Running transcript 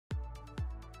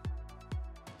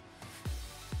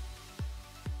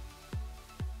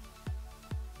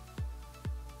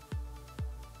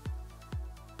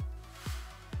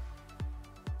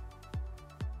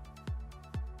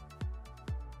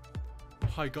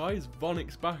Hi guys,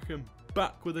 Vonix back and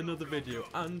back with another video,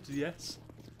 and yes,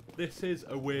 this is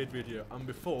a weird video, and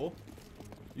before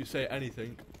you say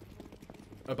anything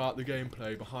about the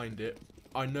gameplay behind it,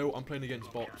 I know I'm playing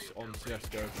against bots on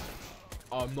CSGO.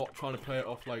 I'm not trying to play it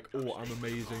off like, oh, I'm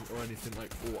amazing or anything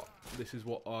like, oh, this is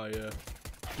what I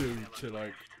do to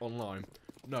like online.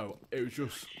 No, it was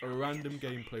just a random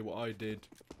gameplay what I did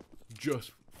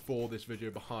just for this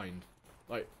video behind.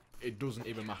 Like, it doesn't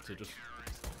even matter,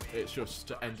 it's just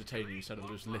to entertain you instead of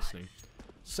just listening.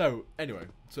 So, anyway,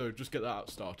 so just get that out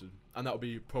started. And that'll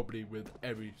be probably with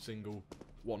every single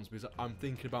one, because I'm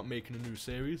thinking about making a new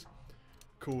series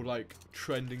called, like,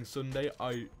 Trending Sunday.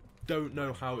 I don't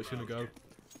know how it's going to go.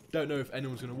 Don't know if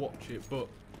anyone's going to watch it, but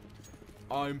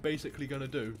I'm basically going to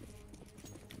do,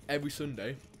 every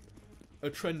Sunday, a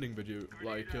trending video.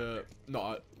 Like,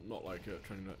 not like a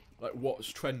trending, like what's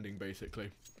trending,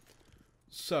 basically.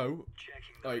 So,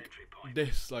 like,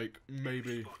 this, like,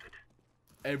 maybe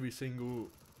every single,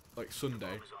 like,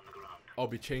 Sunday, I'll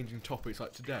be changing topics.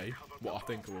 Like today, what I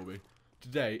think it will be.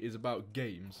 Today is about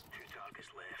games.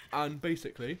 And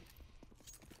basically,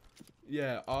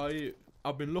 yeah,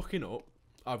 I've been looking up,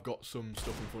 I've got some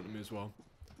stuff in front of me as well,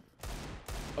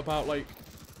 about, like,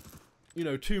 you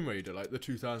know, Tomb Raider, like the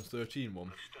 2013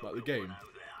 one, like the game.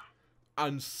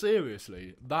 And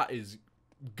seriously, that is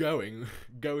going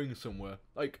somewhere.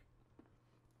 Like,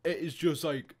 it is just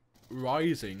like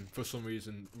rising for some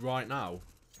reason right now.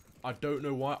 I don't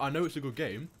know why. I know it's a good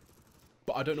game,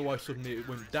 but I don't know why suddenly it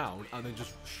went down and then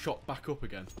just shot back up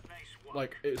again.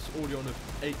 Like, it's already on a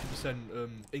 80%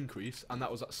 increase, and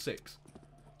that was at 6.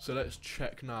 So let's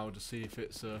check now to see if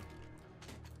it's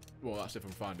well, that's if I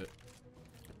can find it,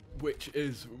 which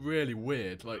is really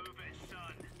weird. Like,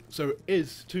 so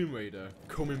is Tomb Raider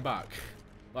coming back?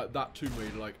 Like, that Tomb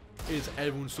Raider, like, is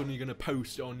everyone suddenly going to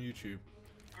post it on YouTube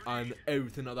and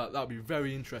everything like that? That would be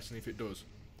very interesting if it does.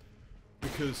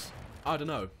 Because, I don't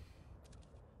know,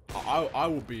 I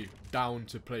would be down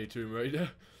to play Tomb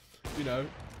Raider, you know,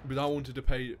 because I wanted to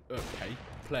play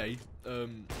The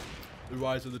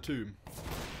Rise of the Tomb.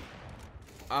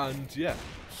 And, yeah,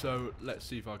 so let's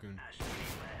see if I can,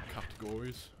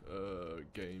 categories,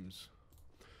 games.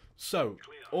 So,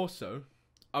 also,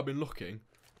 I've been looking,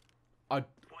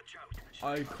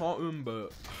 I can't remember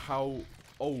how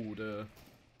old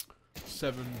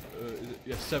 7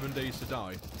 Days to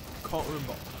Die. Can't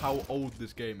remember how old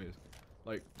this game is.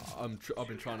 Like, I've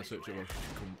been trying to search it up,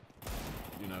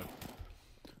 you know.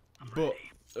 But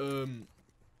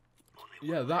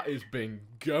yeah, that has been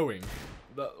going.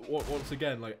 That once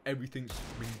again, like, everything's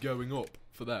been going up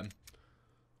for them.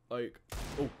 Like,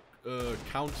 oh,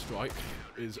 Counter-Strike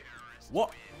is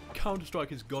what?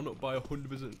 Counter-Strike has gone up by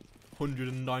 100%.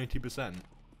 190%.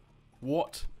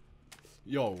 What?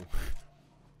 Yo,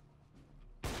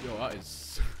 that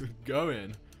is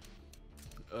going.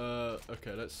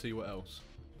 Okay, let's see what else.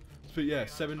 But yeah,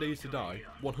 7 Days to Die,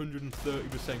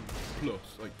 130% plus.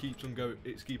 Like, keeps on going.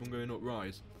 It's keep on going up,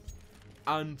 rise.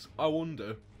 And I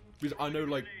wonder, because I know,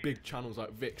 like, big channels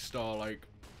like Vicstar, like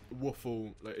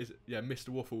Wuffle, like, Mr.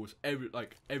 Wuffles,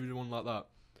 everyone like that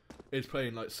is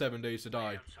playing, like, 7 Days to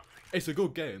Die. It's a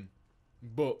good game,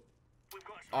 but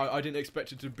I didn't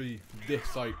expect it to be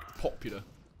this, like, popular,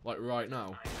 like, right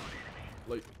now.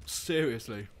 Like,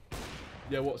 seriously.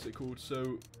 Yeah, what's it called?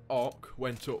 So, Arc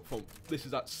went up from, this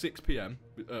is at 6 PM,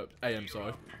 AM,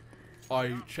 sorry.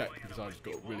 I checked because I just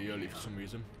got really early for some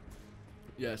reason.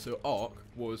 Yeah, so Arc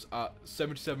was at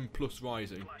 77 plus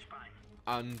rising,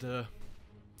 and,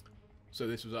 so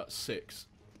this was at 6.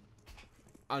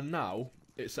 And now,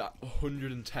 it's at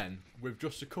 110, with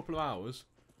just a couple of hours.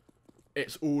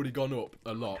 It's already gone up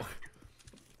a lot.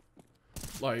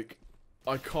 Like,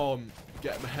 I can't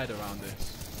get my head around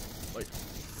this. Like,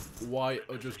 why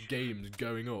are just games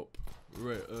going up?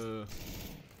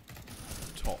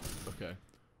 Top, okay.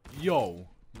 Yo,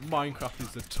 Minecraft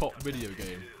is the top video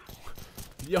game.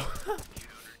 Yo.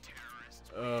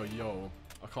 Yo,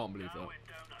 I can't believe that.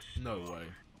 No way.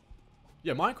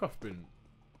 Yeah, Minecraft's been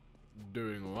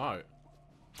doing alright.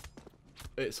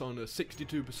 It's on a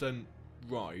 62%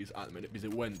 rise at the minute because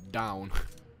it went down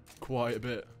quite a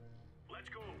bit.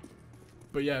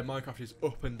 But yeah, Minecraft is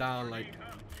up and down, like,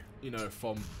 you know,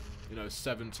 from, you know,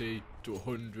 70 to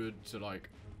 100 to,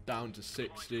 like, down to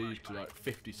 60 to, like,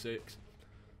 56.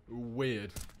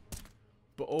 Weird.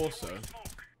 But also,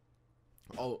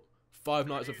 Five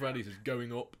Nights at Freddy's is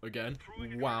going up again.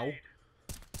 Wow.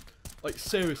 Like,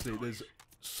 seriously, there's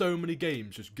so many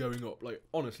games just going up. Like,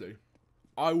 honestly,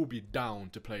 I will be down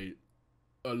to play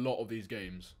a lot of these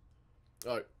games.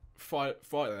 Like, Five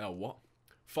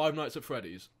Nights at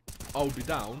Freddy's, I'll be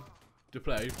down to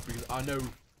play because I know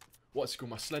what's it called,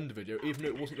 my Slender video, even though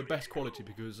it wasn't the best quality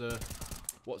because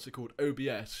what's it called,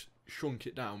 OBS shrunk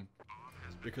it down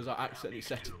because I accidentally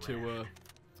set it to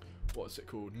what's it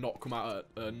called, not come out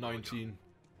at 19,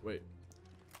 wait,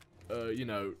 you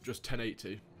know, just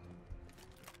 1080.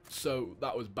 So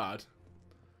that was bad,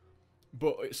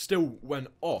 but it still went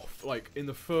off. Like in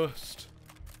the first,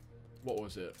 what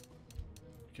was it?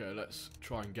 Okay, let's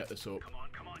try and get this up. Come on,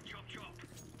 chop, chop.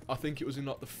 I think it was in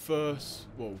like the first,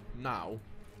 well, now,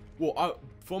 well,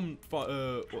 from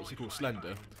what's it called,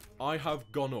 Slender, I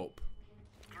have gone up,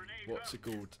 what's it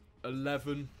called,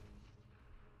 11,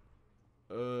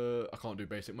 I can't do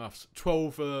basic maths,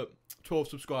 12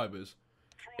 subscribers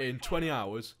in 20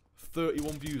 hours,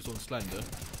 31 views on Slender.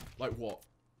 Like what?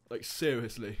 Like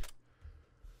seriously,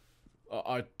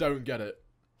 I don't get it.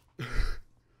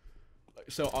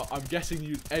 So I'm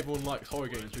guessing everyone likes horror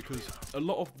games because a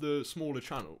lot of the smaller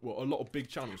channel, well, a lot of big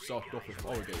channels started off with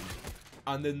horror games,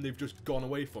 and then they've just gone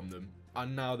away from them,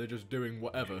 and now they're just doing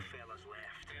whatever.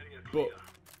 But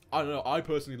I don't know. I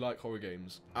personally like horror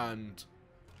games, and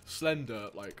Slender,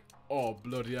 like, oh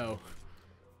bloody hell,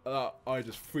 I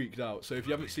just freaked out. So if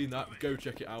you haven't seen that, go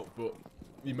check it out. But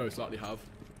you most likely have.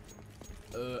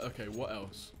 Okay, what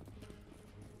else?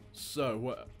 So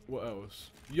what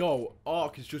else? Yo,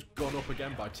 Ark has just gone up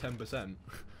again by 10%.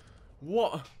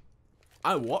 What?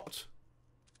 What?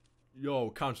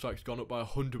 Yo, Counter-Strike's gone up by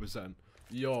 100%.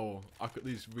 Yo,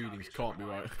 these readings can't be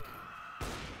right.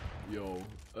 Yo,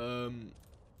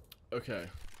 okay.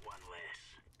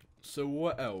 So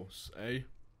what else, eh?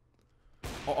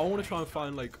 I want to try and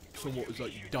find like someone who's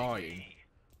like dying,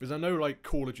 because I know like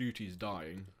Call of Duty's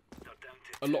dying.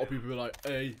 A lot of people are like,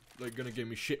 hey, they're gonna give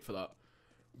me shit for that.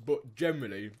 But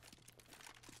generally,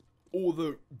 all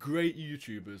the great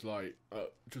YouTubers, like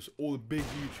just all the big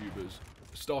YouTubers,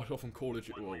 started off on Call of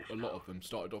Duty. Well, a lot of them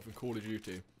started off in Call of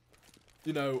Duty.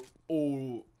 You know,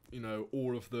 all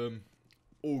of them,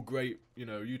 all great, you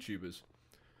know, YouTubers.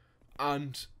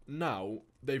 And now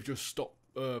they've just stopped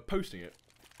posting it.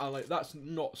 And like that's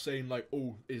not saying like,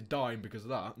 oh, it's dying because of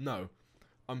that. No,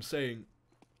 I'm saying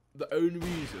the only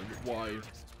reason why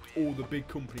all the big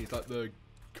companies, like the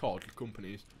COD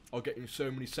companies, are getting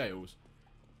so many sales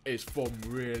is from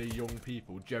really young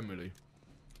people generally.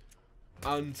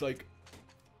 And like,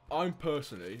 I'm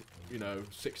personally, you know,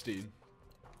 16,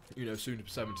 you know, soon to be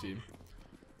 17.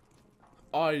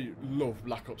 I love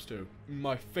Black Ops 2.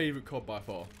 My favourite COD by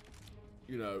far.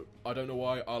 You know, I don't know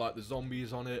why, I like the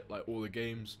zombies on it, like all the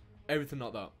games, everything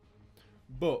like that.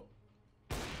 But,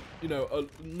 you know,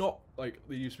 not like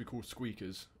they used to be called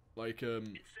squeakers, like,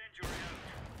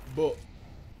 but,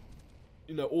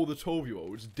 you know, all the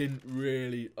 12-year-olds didn't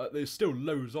really, there's still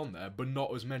loads on there, but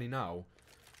not as many now.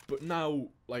 But now,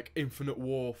 like, Infinite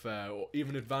Warfare, or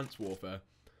even Advanced Warfare,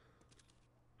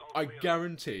 I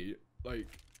guarantee, like,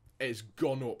 it's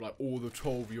gone up, like, all the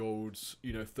 12-year-olds,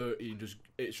 you know, 13,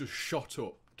 it's just shot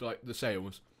up to, like, the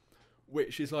sales.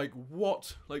 Which is, like,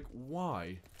 what? Like,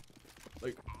 why?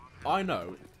 Like, I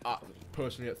know,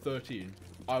 personally, at 13,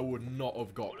 I would not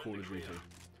have got Call of Duty.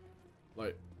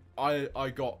 Like, I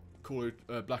got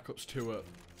Black Ops 2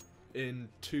 in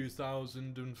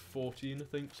 2014, I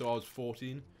think, so I was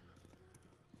 14.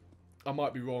 I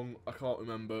might be wrong, I can't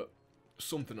remember,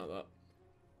 something like that.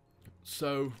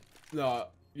 So,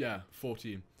 yeah,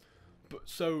 14. But,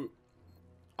 so,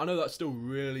 I know that's still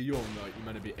really young, like, you're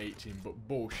meant to be 18, but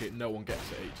bullshit, no one gets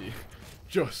to 18.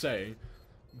 Just saying.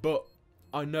 But,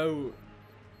 I know,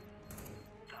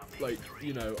 like,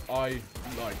 you know, I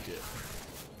like it.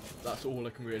 That's all I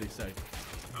can really say.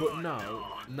 But now,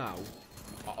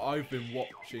 I've been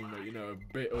watching, like, you know,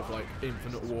 a bit of, like,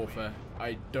 Infinite Warfare.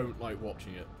 I don't like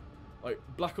watching it. Like,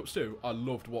 Black Ops 2, I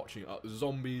loved watching it. Like, the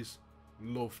zombies,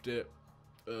 loved it.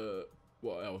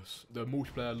 What else? The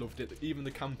multiplayer, loved it. Even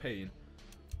the campaign.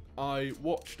 I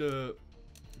watched,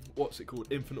 what's it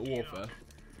called? Infinite Warfare.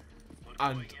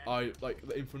 And I, like,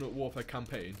 the Infinite Warfare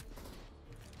campaign.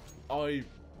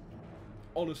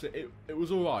 Honestly, it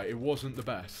was alright. It wasn't the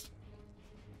best.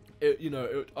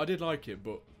 I did like it,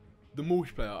 but the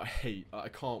multiplayer I hate. I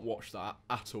can't watch that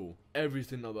at all.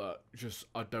 Everything like that, just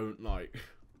I don't like.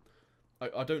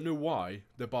 I don't know why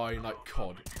they're buying like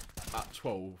COD at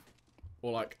 12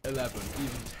 or like 11,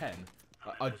 even 10.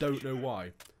 I don't know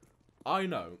why. I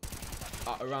know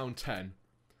at around 10,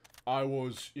 I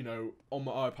was, you know, on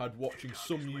my iPad watching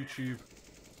some YouTube.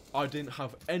 I didn't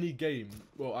have any game.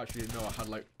 Well, actually, no, I had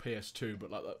like PS2, but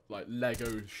like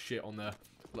Lego shit on there,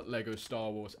 like Lego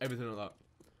Star Wars, everything like that.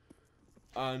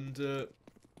 And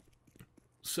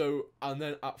and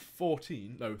then at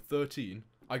 13,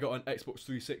 I got an Xbox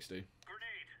 360.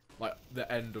 Like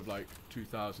the end of like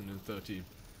 2013.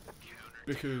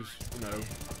 because, you know,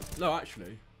 no,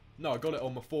 actually, no, I got it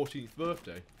on my 14th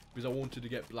birthday because I wanted to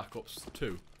get Black Ops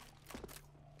 2.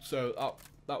 So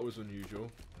that was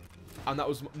unusual, and that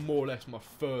was more or less my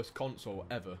first console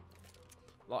ever.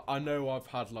 Like, I know I've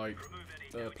had like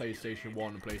PlayStation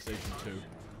 1 and PlayStation 2,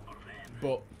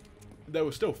 but they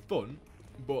were still fun.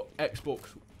 But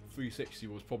Xbox 360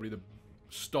 was probably the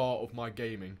start of my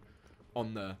gaming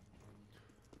on there.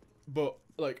 But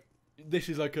like, this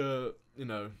is like a, you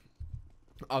know,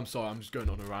 I'm sorry, I'm just going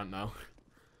on a rant now.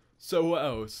 So what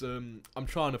else? I'm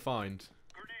trying to find.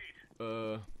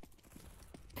 Oh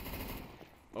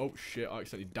shit! I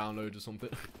accidentally downloaded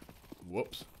something.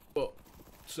 Whoops. But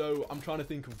so I'm trying to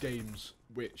think of games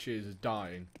which is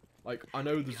dying. Like, I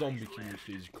know the zombie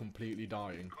community is completely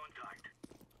dying.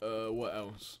 What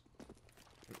else?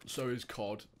 So is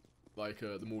COD, like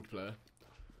the multiplayer.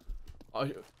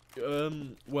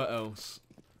 What else?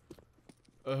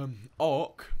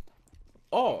 Ark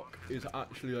is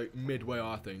actually like midway,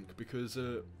 I think, because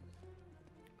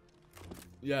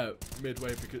yeah,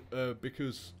 midway,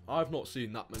 because I've not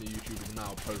seen that many YouTubers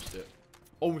now post it.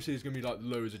 Obviously, there's gonna be like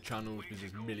loads of channels because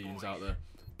there's millions out there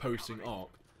posting Ark,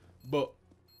 but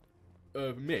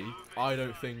me, I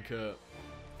don't think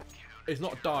it's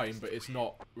not dying, but it's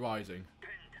not rising.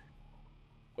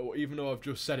 Or even though I've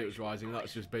just said it was rising,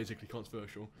 that's just basically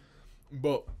controversial.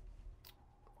 But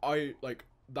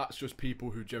that's just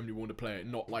people who generally want to play it,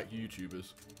 not like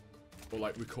YouTubers or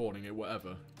like recording it,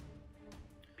 whatever.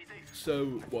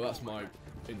 So, well, that's my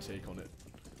intake on it.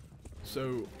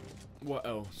 So, what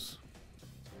else?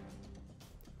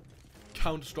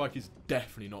 Counter-Strike is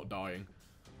definitely not dying.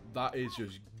 That is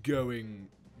just going,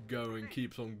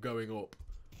 keeps on going up.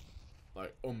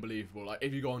 Like, unbelievable. Like,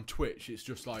 if you go on Twitch, it's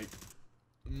just like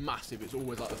massive. It's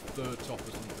always like the third top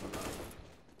or something like that.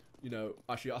 You know,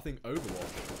 actually, I think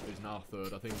Overwatch is now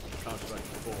third. I think Counter-Strike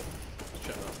is fourth. Let's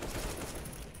check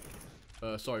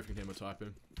that. Sorry if you can hear my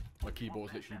typing. My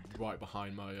keyboard's literally right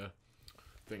behind my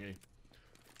thingy.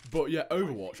 But yeah,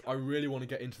 Overwatch, I really want to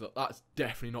get into that. That's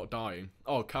definitely not dying.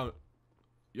 Oh,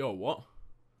 Yo, what?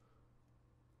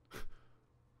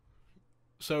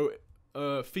 So,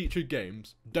 featured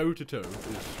games, Dota 2 is,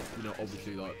 you know,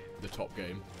 obviously like the top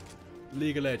game.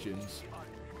 League of Legends,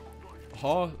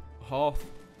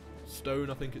 Hearthstone,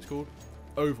 I think it's called,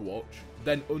 Overwatch,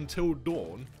 then Until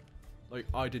Dawn. Like,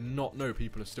 I did not know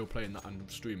people are still playing that and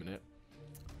streaming it.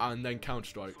 And then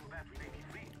Counter-Strike.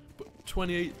 But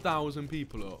 28,000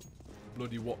 people are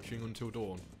bloody watching Until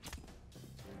Dawn.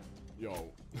 Yo.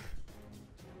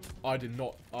 I've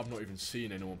not even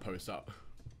seen anyone post that.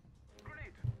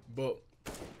 But,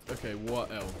 okay,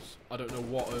 what else? I don't know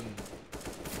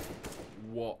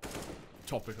what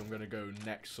topic I'm going to go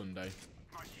next Sunday.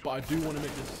 But I do want to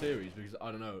make this a series because,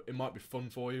 I don't know, it might be fun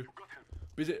for you.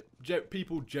 Because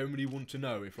people generally want to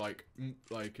know if,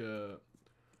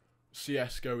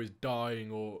 CSGO is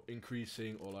dying or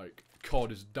increasing, or, like,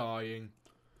 COD is dying.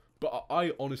 But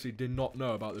I honestly did not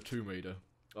know about the Tomb Raider.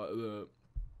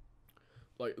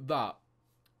 That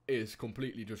is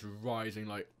completely just rising,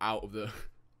 like, out of the,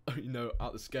 you know,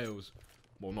 out the scales.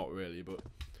 Well, not really, but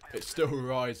it's still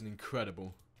rising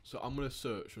incredible. So I'm going to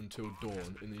search Until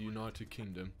Dawn in the United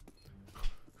Kingdom.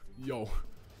 Yo.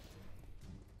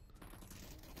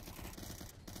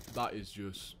 That is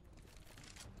just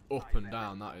up and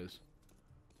down, that is.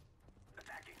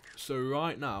 So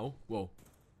right now, well,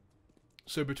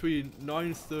 so between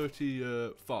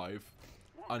 9:35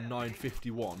 and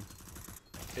 9:51,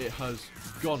 it has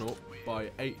gone up by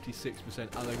 86%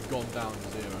 and then gone down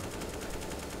to 0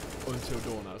 until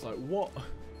dawn. I was like, what?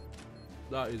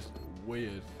 That is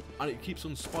weird. And it keeps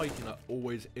on spiking, like,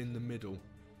 always in the middle.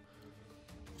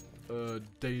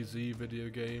 DayZ video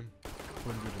game,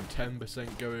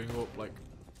 110% going up. Like,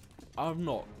 I'm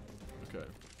not. Okay.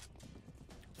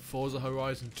 Forza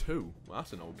Horizon 2. Well,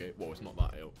 that's an old game. Well, it's not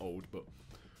that old, but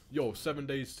yo, 7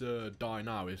 Days to Die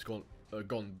now is gone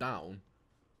down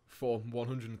from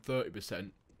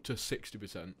 130% to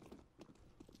 60%.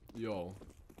 Yo,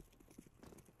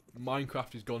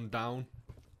 Minecraft has gone down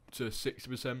to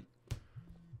 60%.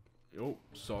 Oh,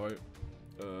 sorry.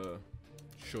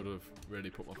 Should have really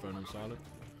put my phone on silent.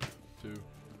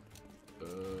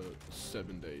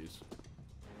 7 days.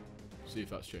 See if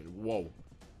that's changed. Whoa.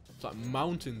 It's like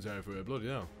mountains over here, bloody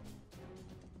hell.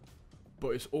 But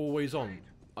it's always on.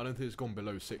 I don't think it's gone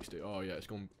below 60. Oh yeah, it's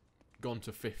gone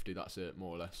to 50, that's it,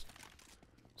 more or less.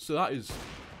 So that is,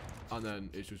 and then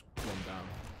it's just gone down.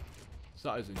 So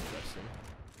that is interesting.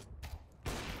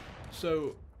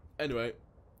 So, anyway,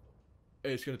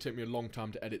 it's going to take me a long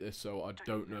time to edit this, so I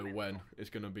don't know when it's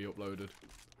going to be uploaded.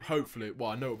 Hopefully,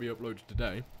 well, I know it'll be uploaded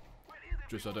today.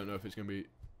 Just I don't know if it's going to be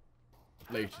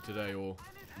later today, or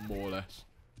more or less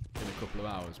in a couple of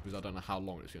hours, because I don't know how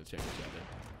long it's going to take me to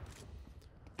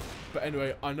edit. But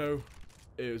anyway, I know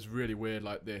it was really weird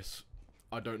like this.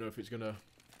 I don't know if it's gonna,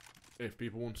 if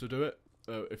people want to do it,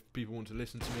 if people want to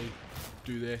listen to me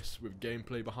do this with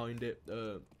gameplay behind it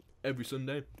every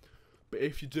Sunday. But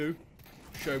if you do,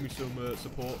 show me some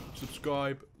support.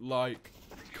 Subscribe, like,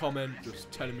 comment,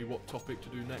 just telling me what topic to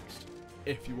do next,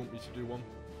 if you want me to do one.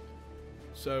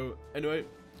 So anyway,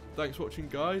 thanks for watching,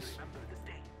 guys,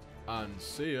 and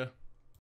see ya.